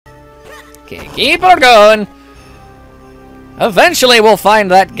Okay, keep her going. Eventually we'll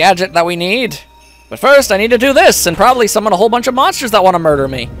find that gadget that we need. But first I need to do this and probably summon a whole bunch of monsters that want to murder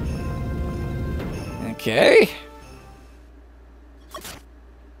me. Okay.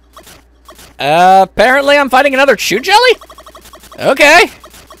 Apparently I'm fighting another chew jelly? Okay.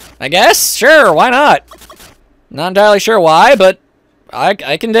 I guess. Sure, why not? Not entirely sure why, but I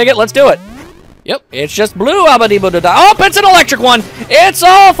can dig it. Let's do it. Yep, it's just blue. Oh, it's an electric one. It's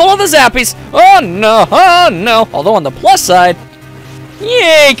all full of the zappies. Oh, no. Oh, no. Although on the plus side,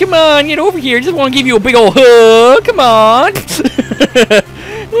 yay, come on, get over here. Just want to give you a big old hug. Come on.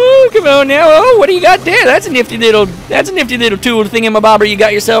 Oh, come on now. Oh, what do you got there? That's a nifty little tool thingamabobber you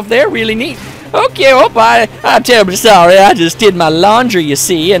got yourself there. Really neat. Okay, well, I'm terribly sorry. I just did my laundry, you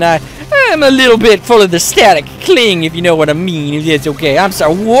see, and I'm a little bit full of the static cling, if you know what I mean, if it's okay. I'm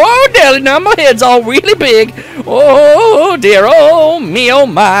sorry. Whoa, Dally, now my head's all really big. Oh, dear. Oh, me, oh,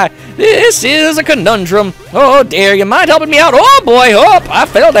 my. This is a conundrum. Oh, dear. You mind helping me out? Oh, boy. Oh, I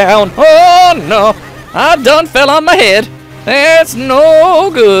fell down. Oh, no. I done fell on my head. That's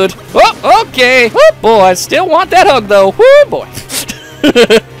no good. Oh, okay. Oh, boy. I still want that hug, though. Oh, boy.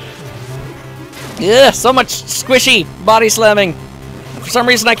 Yeah, so much squishy body slamming. For some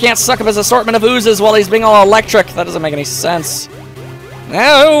reason, I can't suck up his assortment of oozes while he's being all electric. That doesn't make any sense.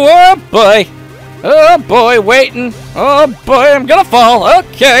 Oh, boy. Oh, boy, waiting. Oh, boy, I'm gonna fall.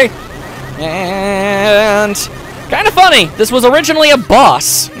 Okay. And kind of funny. This was originally a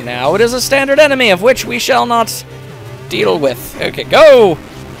boss. Now it is a standard enemy of which we shall not deal with. Okay, go.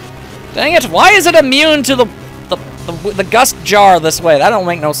 Dang it. Why is it immune to the gust jar this way? That don't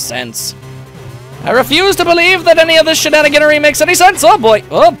make no sense. I refuse to believe that any of this shenaniganery makes any sense. Oh boy,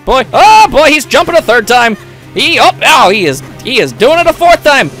 oh boy, oh boy, he's jumping a third time. He is doing it a fourth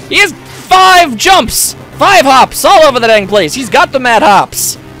time. He has 5 jumps, 5 hops all over the dang place. He's got the mad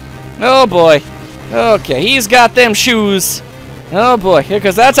hops. Oh boy. Okay, he's got them shoes. Oh boy,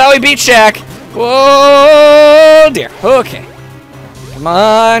 because that's how he beat Shaq. Whoa, dear. Okay. Come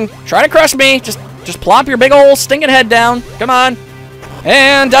on, try to crush me. Just plop your big old stinking head down. Come on.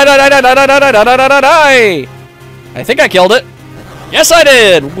 And die. I think I killed it. Yes, I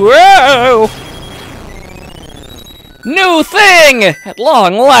did. Whoa. New thing at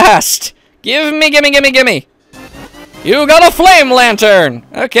long last. Gimme. You got a flame lantern.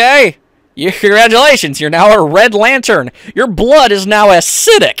 Okay. Congratulations. You're now a red lantern. Your blood is now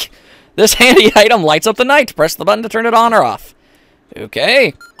acidic. This handy item lights up the night. Press the button to turn it on or off.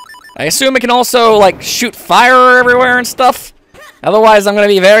 Okay. I assume it can also, like, shoot fire everywhere and stuff. Otherwise, I'm going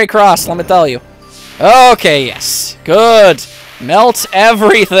to be very cross, let me tell you. Okay, yes. Good. Melt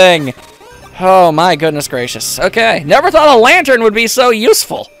everything. Oh, my goodness gracious. Okay, never thought a lantern would be so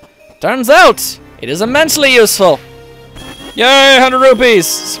useful. Turns out, it is immensely useful. Yay, 100 rupees.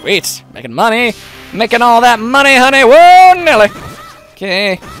 Sweet. Making money. Making all that money, honey. Whoa, Nelly.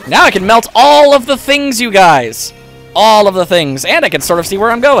 Okay. Now I can melt all of the things, you guys. All of the things. And I can sort of see where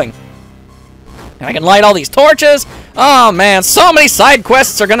I'm going. And I can light all these torches. Oh, man. So many side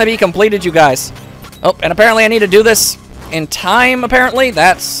quests are going to be completed, you guys. Oh, and apparently I need to do this in time, apparently.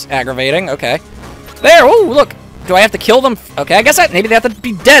 That's aggravating. Okay. There. Oh, look. Do I have to kill them? Okay, I guess maybe they have to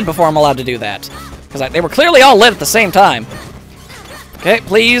be dead before I'm allowed to do that. Because they were clearly all lit at the same time. Okay,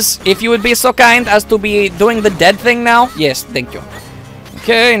 please, if you would be so kind as to be doing the dead thing now. Yes, thank you.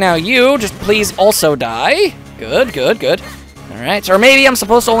 Okay, now you just please also die. Good. Alright, or maybe I'm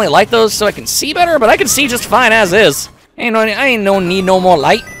supposed to only light those so I can see better, but I can see just fine as is. I ain't no need no more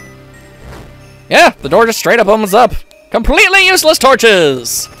light. Yeah, the door just straight up opens up. Completely useless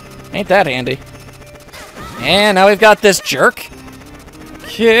torches! Ain't that handy. And now we've got this jerk.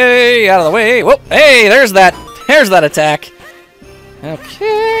 Okay, out of the way. Whoop, hey, there's that attack.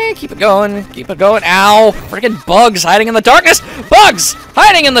 Okay, keep it going. Ow, freaking bugs hiding in the darkness. Bugs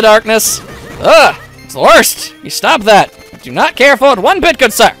hiding in the darkness. Ugh, it's the worst. You stop that. I do not care for it one bit,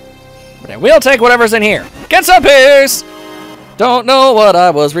 good sir. But I will take whatever's in here. Get some peace. Don't know what I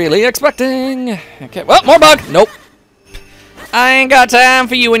was really expecting. Okay, well, more bug. Nope. I ain't got time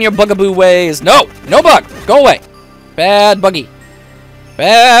for you and your bugaboo ways. No bug. Go away. Bad buggy.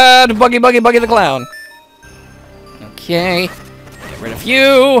 Bad buggy the clown. Okay. Get rid of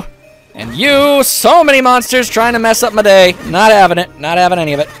you. And you. So many monsters trying to mess up my day. Not having it. Not having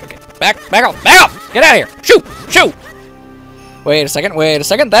any of it. Okay. Back off. Get out of here. Shoot. Wait a second.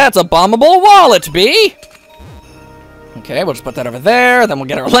 That's a bombable wallet, B. Okay, we'll just put that over there. Then we'll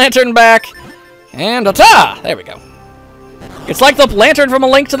get our lantern back. And ta-ta! There we go. It's like the lantern from A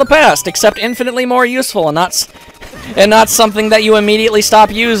Link to the Past, except infinitely more useful and not something that you immediately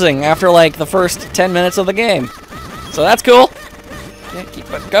stop using after like the first 10 minutes of the game. So that's cool. Okay,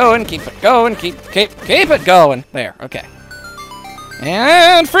 keep it going, keep it going, keep it going. There, okay.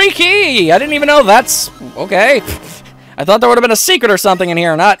 And free key! I didn't even know that's... okay. I thought there would have been a secret or something in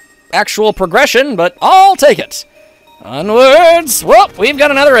here, not actual progression, but I'll take it. Onwards! Well, we've got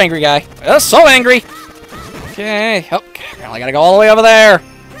another angry guy. So angry! Okay, oh, apparently I gotta go all the way over there.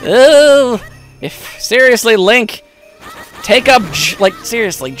 Ugh. If, seriously, Link, take up, like,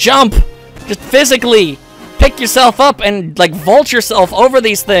 seriously, jump! Just physically pick yourself up and, like, vault yourself over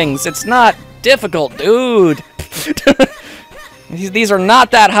these things. It's not difficult, dude. These are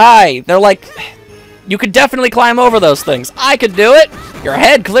not that high. They're like, you could definitely climb over those things. I could do it. Your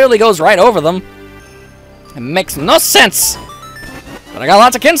head clearly goes right over them. It makes no sense. But I got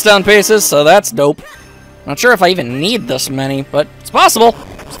lots of kinstone pieces, so that's dope. Not sure if I even need this many, but it's possible.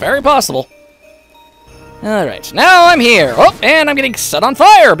 It's very possible. Alright, now I'm here. Oh, and I'm getting set on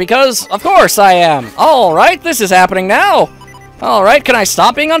fire, because of course I am. Alright, this is happening now. Alright, can I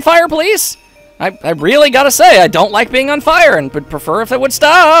stop being on fire, please? I really gotta say, I don't like being on fire, and would prefer if it would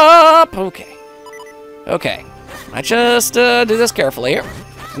stop. Okay. Okay. I just do this carefully here.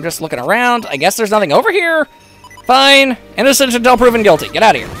 I'm just looking around. I guess there's nothing over here. Fine. Innocent until proven guilty. Get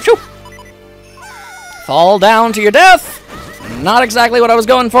out of here. Shoo! Fall down to your death. Not exactly what I was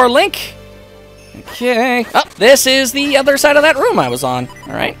going for, Link. Okay. Oh, this is the other side of that room I was on.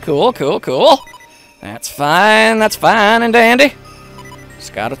 Alright, cool, cool, cool. That's fine and dandy.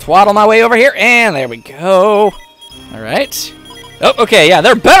 Just gotta twaddle my way over here, and there we go. Alright. Oh, okay, yeah,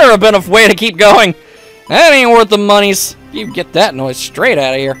 there better have been a way to keep going. That ain't worth the monies. You get that noise straight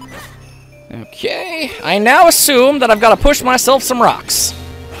out of here. Okay, I now assume that I've got to push myself some rocks.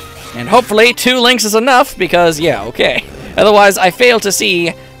 And hopefully 2 links is enough, because, yeah, okay. Otherwise, I fail to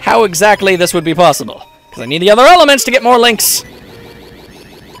see how exactly this would be possible. Because I need the other elements to get more links.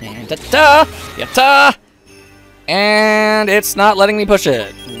 And ta-ta, ya-ta. And it's not letting me push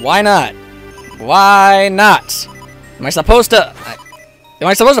it. Why not? Why not? Am I supposed to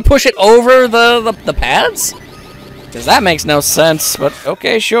push it over the pads? Because that makes no sense, but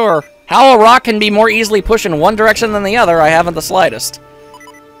okay, sure. How a rock can be more easily pushed in one direction than the other, I haven't the slightest.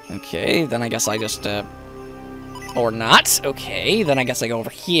 Okay, then I guess I just, or not. Okay, then I guess I go over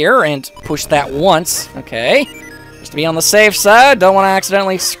here and push that once. Okay. Just to be on the safe side, don't want to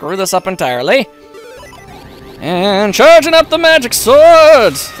accidentally screw this up entirely. And charging up the magic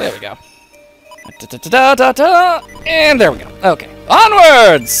swords! There we go. And there we go. Okay.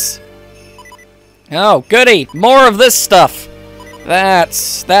 Onwards! Oh, goody. More of this stuff.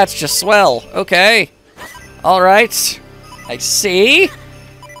 That's just swell. Okay. Alright. I see.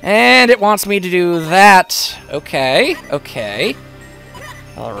 And it wants me to do that. Okay. Okay.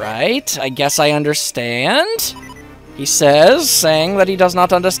 Alright. I guess I understand. He says, saying that he does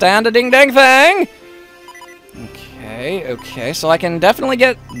not understand a ding-dang thing. Okay, okay. So I can definitely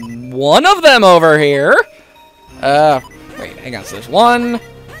get one of them over here. Wait, hang on. So there's 1.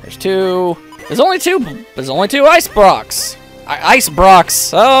 There's 2. There's only 2. There's only 2 ice brocks. Ice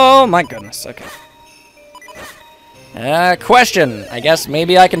brocks. Oh my goodness. Okay. Question. I guess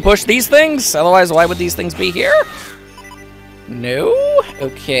maybe I can push these things? Otherwise, why would these things be here? No?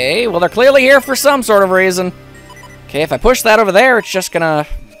 Okay. Well, they're clearly here for some sort of reason. Okay, if I push that over there, it's just gonna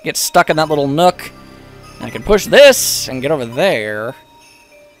get stuck in that little nook. And I can push this and get over there.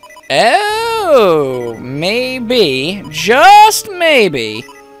 Oh, maybe, just maybe,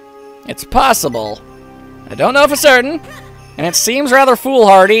 it's possible. I don't know for certain, and it seems rather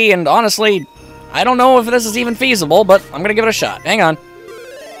foolhardy, and honestly, I don't know if this is even feasible, but I'm gonna give it a shot. Hang on.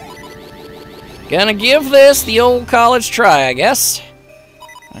 Gonna give this the old college try, I guess.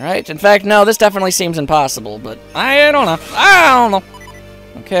 Alright, in fact, no, this definitely seems impossible, but I don't know. I don't know.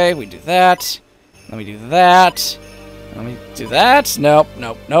 Okay, we do that. Let me do that. Let me do that. Nope,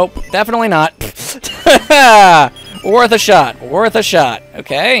 nope, nope. Definitely not. Worth a shot. Worth a shot.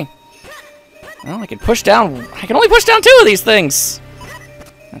 Okay. Well, I can push down... I can only push down 2 of these things.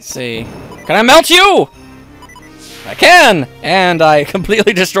 Let's see. Can I melt you? I can! And I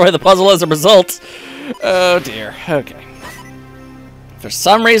completely destroy the puzzle as a result. Oh, dear. Okay. For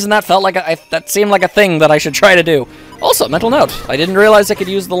some reason, that felt like that seemed like a thing that I should try to do. Also, mental note. I didn't realize I could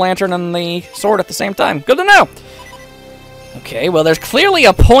use the lantern and the sword at the same time. Good to know. Okay, well, there's clearly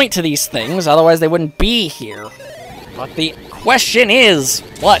a point to these things, otherwise they wouldn't be here. But the question is,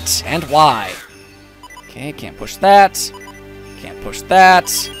 what and why? Okay, can't push that. Can't push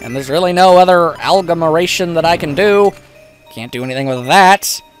that. And there's really no other amalgamation that I can do. Can't do anything with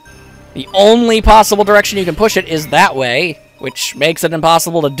that. The only possible direction you can push it is that way, which makes it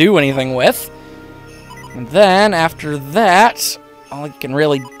impossible to do anything with. And then, after that, all you can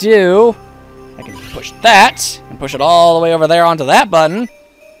really do... I can push that, and push it all the way over there onto that button.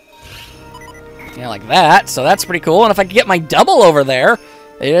 Yeah, like that, so that's pretty cool. And if I could get my double over there,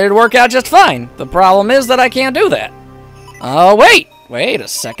 it'd work out just fine. The problem is that I can't do that. Oh, wait a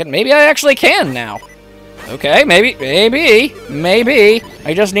second. Maybe I actually can now. Okay, maybe.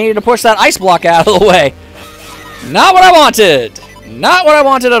 I just needed to push that ice block out of the way. Not what I wanted. Not what I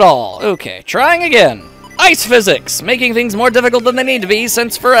wanted at all. Okay, trying again. Ice physics, making things more difficult than they need to be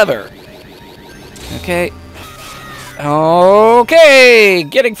since forever. Okay. Okay,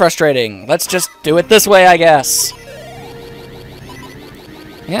 getting frustrating. Let's just do it this way, I guess.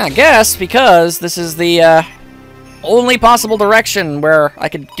 Yeah, I guess, because this is the only possible direction where I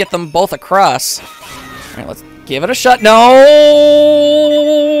could get them both across. Alright, let's give it a shot. No!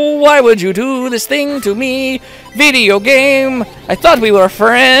 Why would you do this thing to me? Video game! I thought we were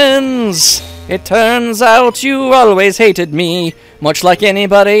friends! It turns out you always hated me, much like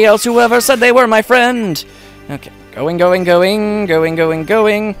anybody else who ever said they were my friend. Okay, going. Go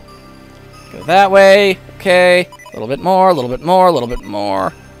that way. Okay, a little bit more,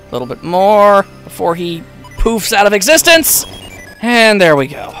 before he poofs out of existence. And there we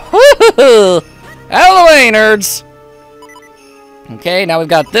go. Woohoo! Out of the way, nerds! Okay, now we've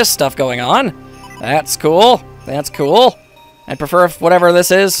got this stuff going on. That's cool. That's cool. I'd prefer if whatever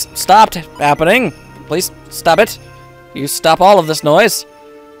this is stopped happening. Please stop it. You stop all of this noise.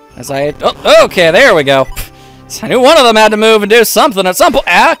 Oh, okay, there we go. I knew one of them had to move and do something at some point.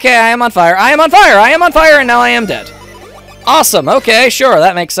 Okay, I am on fire. I am on fire, and now I am dead. Awesome. Okay, sure,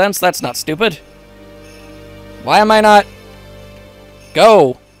 that makes sense. That's not stupid. Why am I not...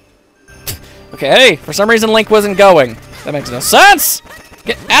 Go. Okay, for some reason Link wasn't going. That makes no sense!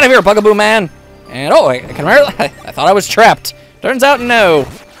 Get out of here, Bugaboo Man! And, oh, I can remember... I thought I was trapped. Turns out, no.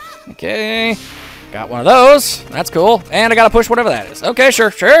 Okay. Got one of those. That's cool. And I gotta push whatever that is. Okay,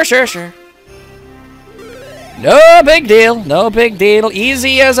 sure. No big deal. No big deal.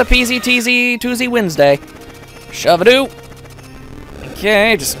 Easy as a peasy teasy Tuesday Wednesday. Shove-a-doo.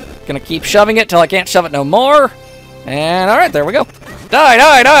 Okay, just gonna keep shoving it till I can't shove it no more. And, alright, there we go.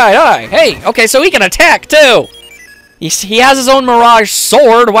 Die. Hey, okay, so he can attack, too. He has his own Mirage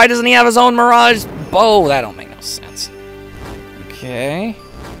sword. Why doesn't he have his own Mirage bow? That don't make no sense. Okay.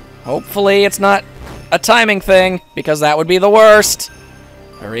 Hopefully it's not a timing thing, because that would be the worst.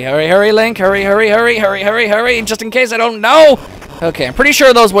 Hurry, Link. Hurry, just in case I don't know. Okay, I'm pretty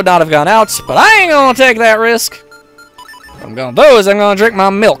sure those would not have gone out, but I ain't gonna take that risk. What I'm gonna do is I'm gonna drink my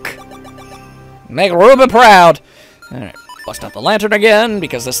milk. Make Ruben proud. Alright, bust out the lantern again,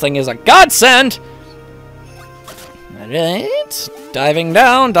 because this thing is a godsend. Alright, diving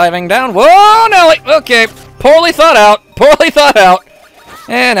down. Whoa, Nelly! Okay, poorly thought out.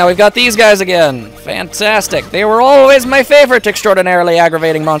 And now we've got these guys again. Fantastic. They were always my favorite extraordinarily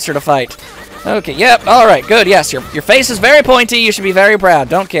aggravating monster to fight. Okay, yep, alright, good. Yes, your face is very pointy. You should be very proud.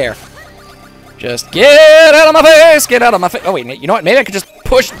 Don't care. Just get out of my face! Oh, wait, you know what? Maybe I could just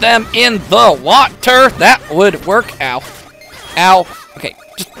push them in the water. That would work. Ow. Okay,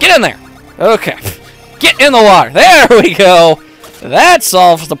 just get in there. Okay. Get in the water. There we go. That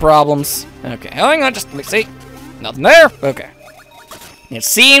solves the problems. Okay, hang on, just let me see. Nothing there? Okay. It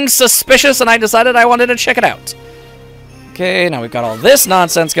seemed suspicious, and I decided I wanted to check it out. Okay, now we've got all this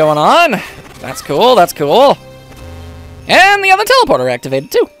nonsense going on. That's cool. And the other teleporter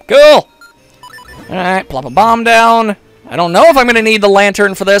activated, too. Cool. Alright, plop a bomb down. I don't know if I'm going to need the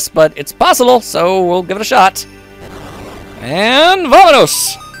lantern for this, but it's possible, so we'll give it a shot. And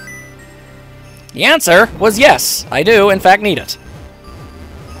Vominos! The answer was yes. I do, in fact, need it.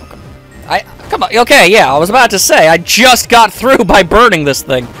 Come on. Okay, yeah, I was about to say, I just got through by burning this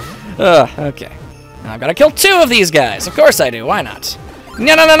thing. Okay. Now I've got to kill 2 of these guys. Of course I do. Why not? Okay,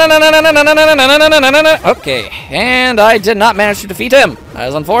 and I did not manage to defeat him. That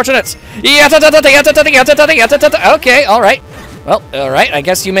is unfortunate. Okay, alright. Well, alright, I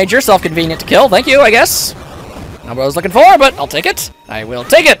guess you made yourself convenient to kill. Thank you, I guess. Not what I was looking for, but I'll take it. I will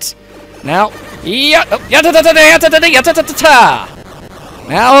take it. Now,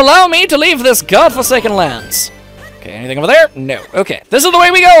 now allow me to leave this godforsaken lands. Okay, anything over there? No. Okay, this is the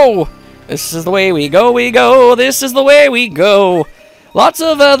way we go. This is the way we go. Lots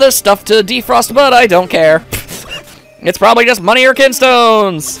of other stuff to defrost, but I don't care. It's probably just money or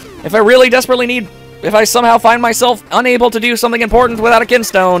kinstones. If I really desperately need... If I somehow find myself unable to do something important without a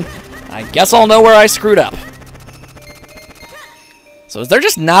kinstone, I guess I'll know where I screwed up. So is there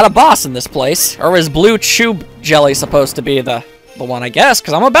just not a boss in this place? Or is Blue Chew Jelly supposed to be the one, I guess?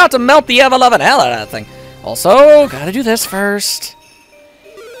 Because I'm about to melt the ever-loving hell out of that thing. Also, gotta do this first.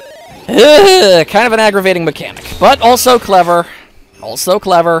 Ugh, kind of an aggravating mechanic, but also clever. Also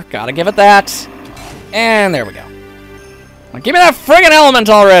clever. Gotta give it that. And there we go. Now give me that friggin' element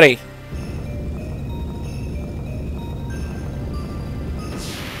already!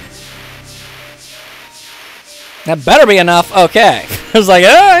 That better be enough. Okay. I was like,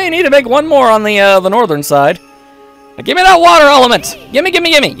 oh, you need to make one more on the northern side. Now, give me that water element. Gimme,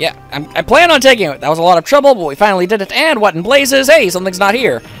 gimme, gimme. Yeah, I plan on taking it. That was a lot of trouble, but we finally did it. And what in blazes? Hey, something's not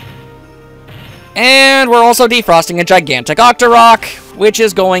here. And we're also defrosting a gigantic Octorock, which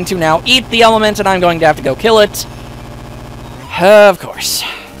is going to now eat the element, and I'm going to have to go kill it. Of course.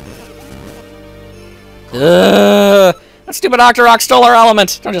 That stupid Octorock stole our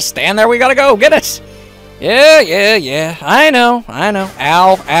element. Don't just stand there. We gotta go get it. Yeah. I know.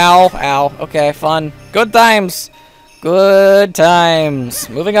 Ow, ow, ow. Okay, fun. Good times. Good times.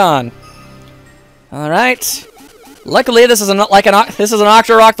 Moving on. All right. Luckily, this is an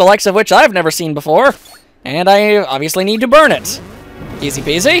Octorock the likes of which I've never seen before, and I obviously need to burn it. Easy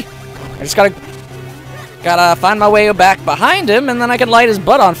peasy. I just gotta find my way back behind him, and then I can light his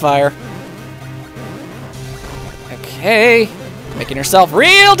butt on fire. Okay. Making yourself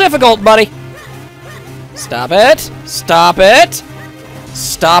real difficult, buddy. Stop it. Stop it.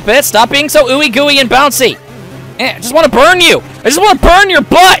 Stop it. Stop being so ooey gooey and bouncy. I just want to burn you. I just want to burn your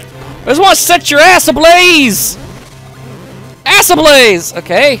butt. I just want to set your ass ablaze. Ass ablaze.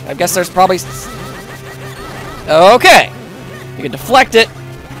 Okay. I guess there's probably... Okay. You can deflect it.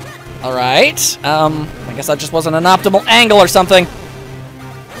 Alright. I guess that just wasn't an optimal angle or something.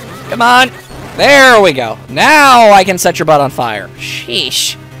 Come on. There we go. Now I can set your butt on fire.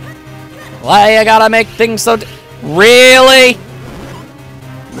 Sheesh. Why you gotta make things so... Really?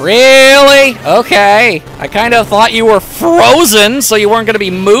 Really? Okay. I kind of thought you were frozen, so you weren't going to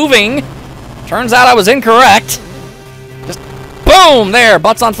be moving. Turns out I was incorrect. Just boom! There,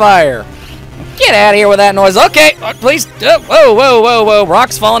 butt's on fire. Get out of here with that noise. Okay, please. Whoa.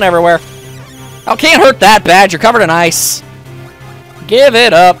 Rocks falling everywhere. Oh, can't hurt that bad. You're covered in ice. Give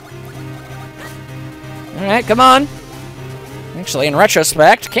it up. Alright, come on. Actually, in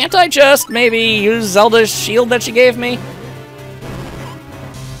retrospect, can't I just maybe use Zelda's shield that she gave me?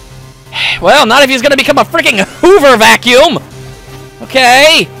 Well, not if he's gonna become a freaking Hoover vacuum!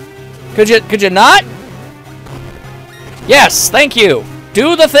 Okay. Could you not? Yes, thank you.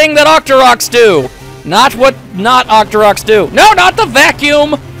 Do the thing that Octorocks do. Not what not Octorocks do. No, not the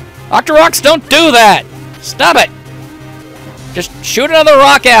vacuum! Octorocks don't do that! Stop it! Just shoot another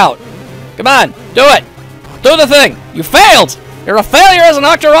rock out. Come on, do it! Do the thing! You failed! You're a failure as an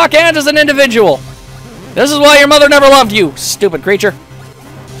Octorock and as an individual! This is why your mother never loved you, stupid creature.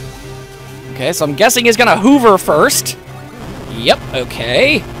 Okay, so I'm guessing he's gonna Hoover first. Yep,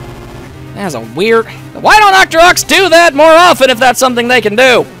 okay. That's a weird... Why don't Octorocks do that more often if that's something they can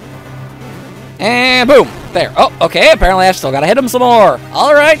do? And boom. There. Oh, okay, apparently I've still gotta hit him some more.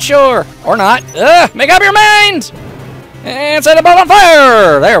 Alright, sure. Or not. Make up your mind! And set it on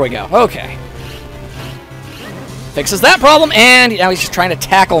fire! There we go. Okay. Fixes that problem, and now he's just trying to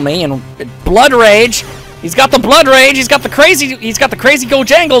tackle me in blood rage. He's got the blood rage. He's got the crazy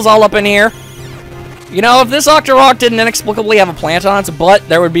go-jangles all up in here. You know, if this Octorock didn't inexplicably have a plant on its butt,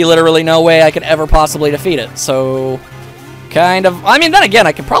 there would be literally no way I could ever possibly defeat it. So, kind of... I mean, then again,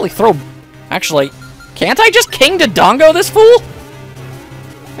 I could probably throw... Actually, can't I just King Dodongo this fool?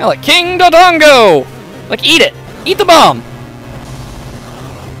 Yeah, like, King Dodongo! Like, eat it. Eat the bomb.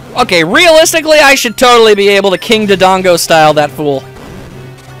 Okay, realistically, I should totally be able to King Dodongo style that fool.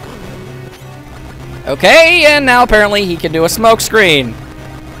 Okay, and now apparently he can do a smoke screen.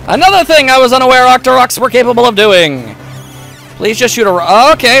 Another thing I was unaware Octorocks were capable of doing. Please just shoot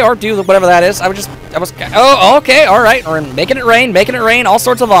a... Okay, or do whatever that is. Oh, okay, alright. Or making it rain, all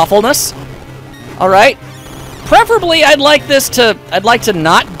sorts of awfulness. Alright. Preferably, I'd like to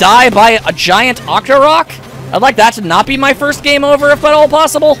not die by a giant Octorock. I'd like that to not be my first game over, if at all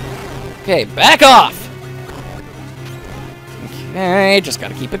possible. Okay, back off. Okay, just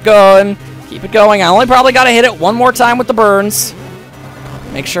gotta keep it going. Keep it going. I only probably gotta hit it one more time with the burns.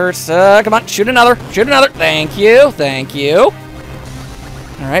 Make sure it's, come on, shoot another. Shoot another. Thank you, thank you.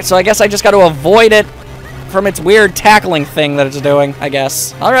 Alright, so I guess I just gotta avoid it from its weird tackling thing that it's doing, I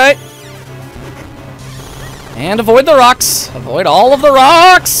guess. Alright. And avoid the rocks. Avoid all of the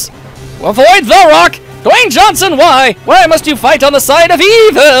rocks. Avoid the rock. Dwayne Johnson, why? Why must you fight on the side of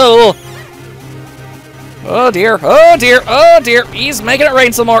evil? Oh dear, oh dear, oh dear. He's making it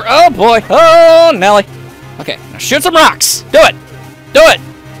rain some more. Oh boy, oh Nelly. Okay, now shoot some rocks. Do it. Do it.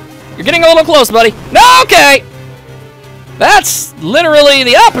 You're getting a little close, buddy. No, okay. That's literally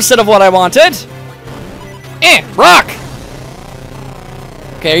the opposite of what I wanted. Rock.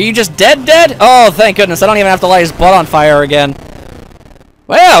 Okay, are you just dead? Oh, thank goodness. I don't even have to light his butt on fire again.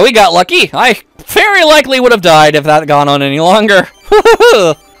 Well, we got lucky. I very likely would have died if that had gone on any longer.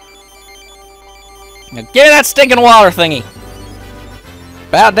 Now give me that stinking water thingy.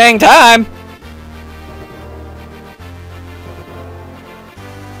 About dang time.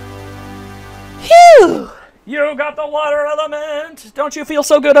 Phew! You got the water element. Don't you feel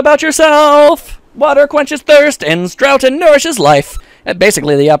so good about yourself? Water quenches thirst, ends drought, and nourishes life.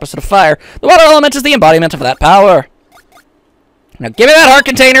 Basically the opposite of fire. The water element is the embodiment of that power. Now give me that heart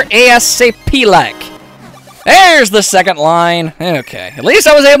container ASAP-like. There's the second line. Okay, at least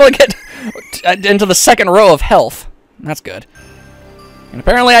I was able to get into the second row of health. That's good. And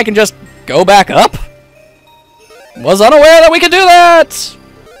apparently I can just go back up? Was unaware that we could do that!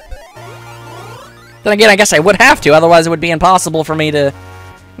 Then again, I guess I would have to, otherwise it would be impossible for me to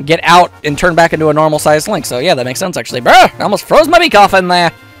get out and turn back into a normal-sized Link. So yeah, that makes sense, actually. Bruh, I almost froze my beak off in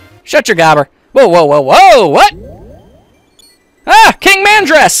there. Shut your gobber. Whoa, whoa, whoa, whoa, what? Ah, King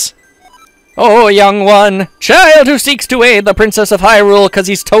Mandress! Oh, young one, child who seeks to aid the Princess of Hyrule because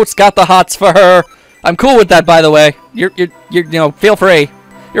he's totes got the hots for her. I'm cool with that, by the way. You're, you know, feel free.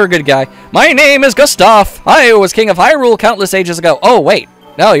 You're a good guy. My name is Gustav. I was King of Hyrule countless ages ago. Oh, wait.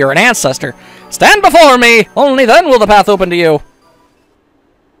 No, you're an ancestor. Stand before me! Only then will the path open to you.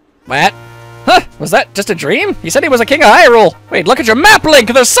 What? Huh? Was that just a dream? You said he was a king of Hyrule. Wait, look at your map,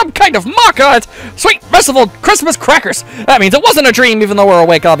 Link! There's some kind of mark on it! Sweet, merciful Christmas crackers! That means it wasn't a dream, even though we're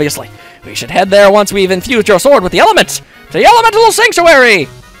awake, obviously. We should head there once we've infused your sword with the element! To the Elemental Sanctuary!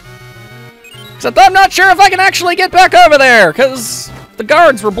 Except I'm not sure if I can actually get back over there, because the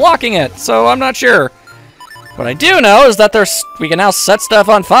guards were blocking it, so I'm not sure. What I do know is that we can now set stuff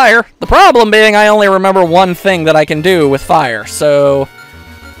on fire. The problem being I only remember one thing that I can do with fire, so...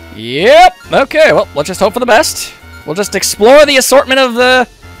 Yep, okay, well, let's just hope for the best. We'll just explore the assortment of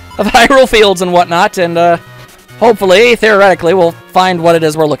Hyrule fields and whatnot, and hopefully, theoretically, we'll find what it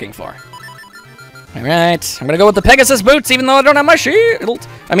is we're looking for. Alright, I'm gonna go with the Pegasus boots, even though I don't have my shield.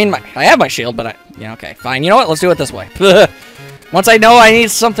 I mean, I have my shield, but yeah, okay, fine. You know what, let's do it this way. Once I know I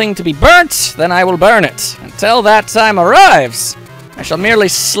need something to be burnt, then I will burn it. Until that time arrives, I shall merely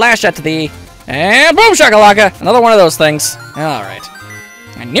slash at thee, and boom shakalaka! Another one of those things. Alright.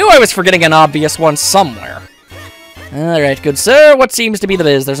 I knew I was forgetting an obvious one somewhere. Alright, good sir, what seems to be the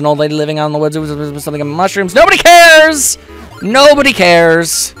biz? There's an old lady living out in the woods with something in mushrooms. Nobody cares! Nobody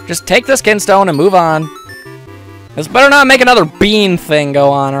cares. Just take this kinstone and move on. This better not make another bean thing go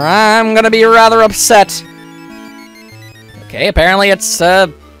on, or I'm gonna be rather upset. Okay, apparently it's,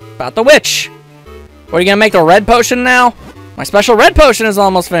 about the witch. What, are you gonna make the red potion now? My special red potion is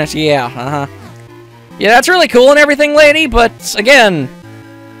almost finished. Yeah, Yeah, that's really cool and everything, lady, but, again,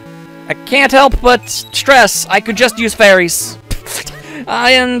 I can't help but stress I could just use fairies.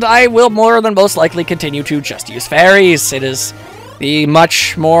 And I will more than most likely continue to just use fairies. It is the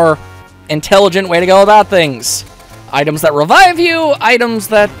much more intelligent way to go about things. Items that revive you, items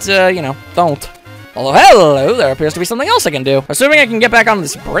that, you know, don't. Although, hello, there appears to be something else I can do. Assuming I can get back on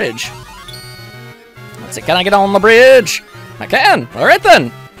this bridge. Let's see, can I get on the bridge? I can. Alright then.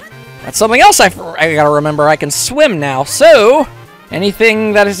 That's something else I gotta remember. I can swim now, so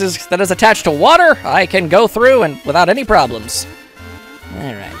anything that is attached to water, I can go through and without any problems.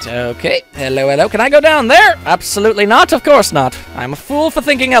 Alright, okay. Hello, hello. Can I go down there? Absolutely not. Of course not. I'm a fool for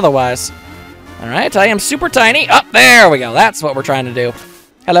thinking otherwise. Alright, I am super tiny. Oh, there we go. That's what we're trying to do.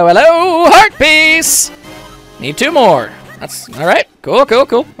 Hello, hello. Heart piece. Need 2 more. That's alright. Cool, cool,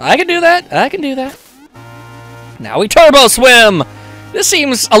 cool. I can do that. I can do that. Now we turbo swim. This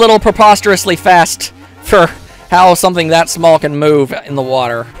seems a little preposterously fast for how something that small can move in the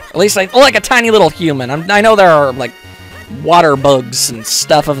water. At least like a tiny little human. I know there are, like, water bugs and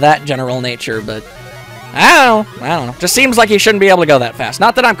stuff of that general nature, but I don't know. Just seems like he shouldn't be able to go that fast.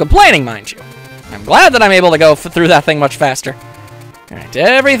 Not that I'm complaining, mind you. I'm glad that I'm able to go through that thing much faster. Alright,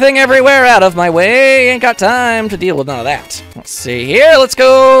 everything everywhere out of my way. Ain't got time to deal with none of that. Let's see here. Let's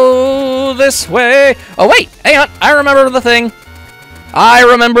go this way. Oh, wait. Hang on. I remember the thing. I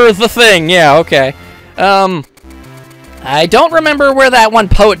remember the thing. Yeah, okay. I don't remember where that one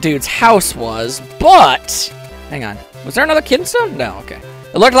poet dude's house was, but... Hang on. Was there another kinstone? No, okay.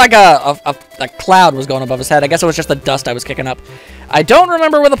 It looked like a cloud was going above his head. I guess it was just the dust I was kicking up. I don't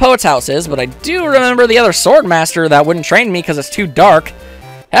remember where the poet's house is, but I do remember the other sword master that wouldn't train me because it's too dark.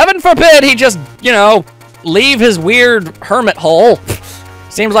 Heaven forbid he just, you know, leave his weird hermit hole.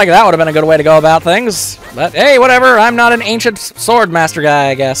 Seems like that would have been a good way to go about things. But hey, whatever. I'm not an ancient sword master guy,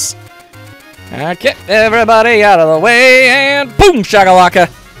 I guess. Okay, everybody out of the way, and boom, shakalaka.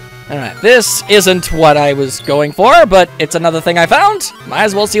 Alright, this isn't what I was going for, but it's another thing I found. Might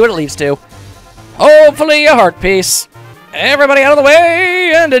as well see what it leads to. Hopefully a heart piece. Everybody out of the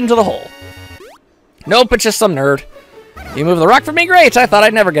way and into the hole. Nope, it's just some nerd. You move the rock for me? Great. I thought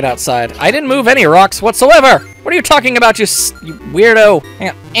I'd never get outside. I didn't move any rocks whatsoever. What are you talking about, you weirdo? Hang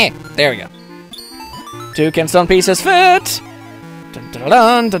on. There we go. 2 kinstone pieces fit.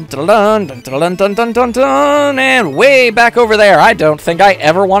 And way back over there. I don't think I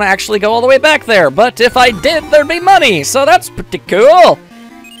ever want to actually go all the way back there, but if I did, there'd be money, so that's pretty cool.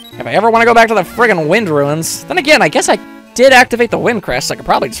 If I ever want to go back to the friggin' wind ruins, then again, I guess I did activate the wind crest, so I could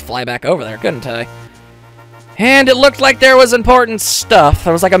probably just fly back over there, couldn't I? And it looked like there was important stuff.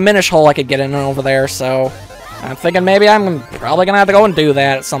 There was like a Minish hole I could get in over there, so I'm thinking maybe I'm probably gonna have to go and do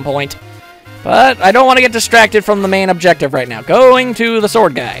that at some point. But I don't want to get distracted from the main objective right now, going to the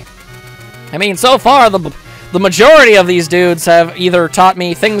sword guy. I mean, so far, the majority of these dudes have either taught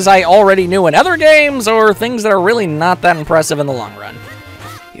me things I already knew in other games, or things that are really not that impressive in the long run.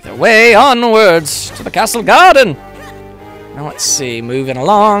 Either way, onwards to the castle garden. Now let's see, moving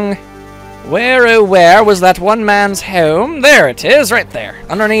along. Where, oh where was that one man's home? There it is, right there,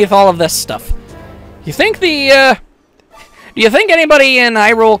 underneath all of this stuff. You think do you think anybody in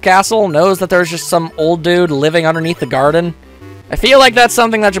Hyrule Castle knows that there's just some old dude living underneath the garden? I feel like that's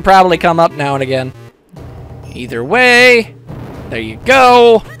something that should probably come up now and again. Either way, there you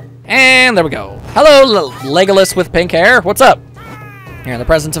go. And there we go. Hello, Legolas with pink hair. What's up? You're in the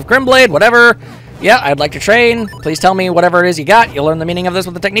presence of Grimblade, whatever. Yeah, I'd like to train. Please tell me whatever it is you got. You'll learn the meaning of this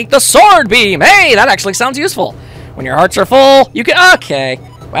with the technique, the sword beam. Hey, that actually sounds useful. When your hearts are full, you can... Okay.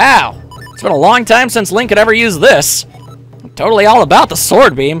 Wow. It's been a long time since Link had ever used this. I'm totally all about the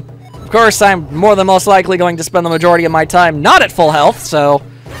sword beam. Of course, I'm more than most likely going to spend the majority of my time not at full health, so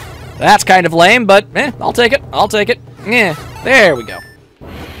that's kind of lame, but I'll take it. I'll take it. Yeah, there we go.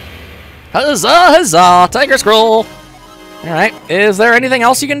 Huzzah, huzzah, Tiger Scroll. Alright, is there anything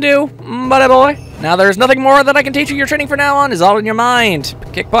else you can do, buddy boy? Now, there's nothing more that I can teach you. Your training from now on is all in your mind.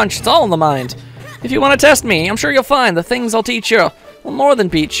 Kick, punch, it's all in the mind. If you want to test me, I'm sure you'll find the things I'll teach you will more than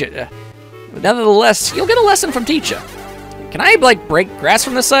teach you. But nevertheless, you'll get a lesson from teacher. Can I, like, break grass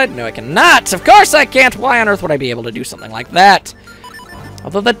from this side? No, I cannot. Of course I can't. Why on earth would I be able to do something like that?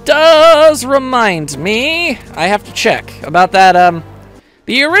 Although that does remind me, I have to check about that,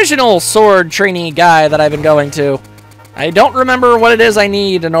 the original sword trainee guy that I've been going to. I don't remember what it is I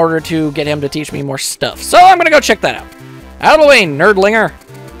need in order to get him to teach me more stuff. So I'm gonna go check that out. Out of the way, nerdlinger.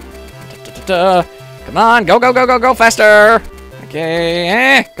 Come on, go, go, go, go, go, faster.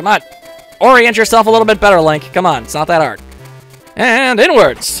 Okay, come on. Orient yourself a little bit better, Link. Come on, it's not that hard. And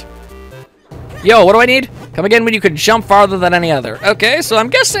inwards. Yo, what do I need? Come again when you could jump farther than any other. Okay, so I'm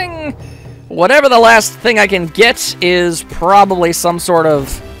guessing whatever the last thing I can get is probably some sort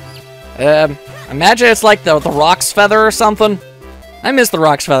of... imagine it's like the Rock's Feather or something. I miss the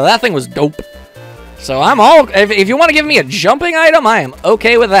Rock's Feather. That thing was dope. So I'm all... If you want to give me a jumping item, I am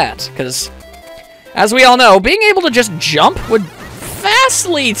okay with that. Because, as we all know, being able to just jump would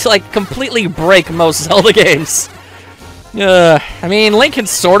vastly, like, completely break most Zelda games. I mean, Link can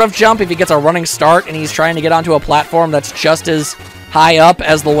sort of jump if he gets a running start and he's trying to get onto a platform that's just as high up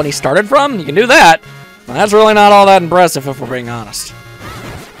as the one he started from. You can do that. But that's really not all that impressive if we're being honest.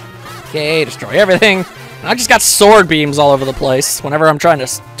 Okay, destroy everything. And I just got sword beams all over the place whenever I'm trying to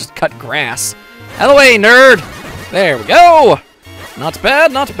just cut grass. Out of the way, nerd! There we go! Not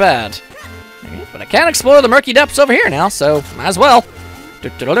bad, not bad. But I can explore the murky depths over here now, so might as well.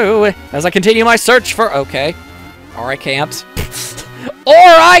 As I continue my search for... Okay. Or I can't. Or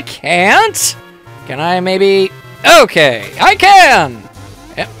I can't! Can I maybe... Okay, I can!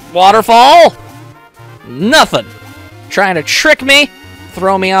 Yep, waterfall. Nothing. Trying to trick me.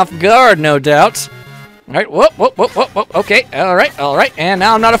 Throw me off guard, no doubt. Alright, whoop, whoop, whoop, whoop, whoop. Okay, alright. And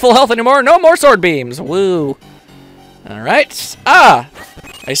now I'm not at full health anymore. No more sword beams. Woo. Alright. Ah!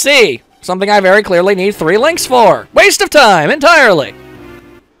 I see. Something I very clearly need 3 links for. Waste of time, entirely.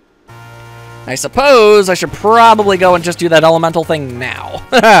 I suppose I should probably go and just do that elemental thing now.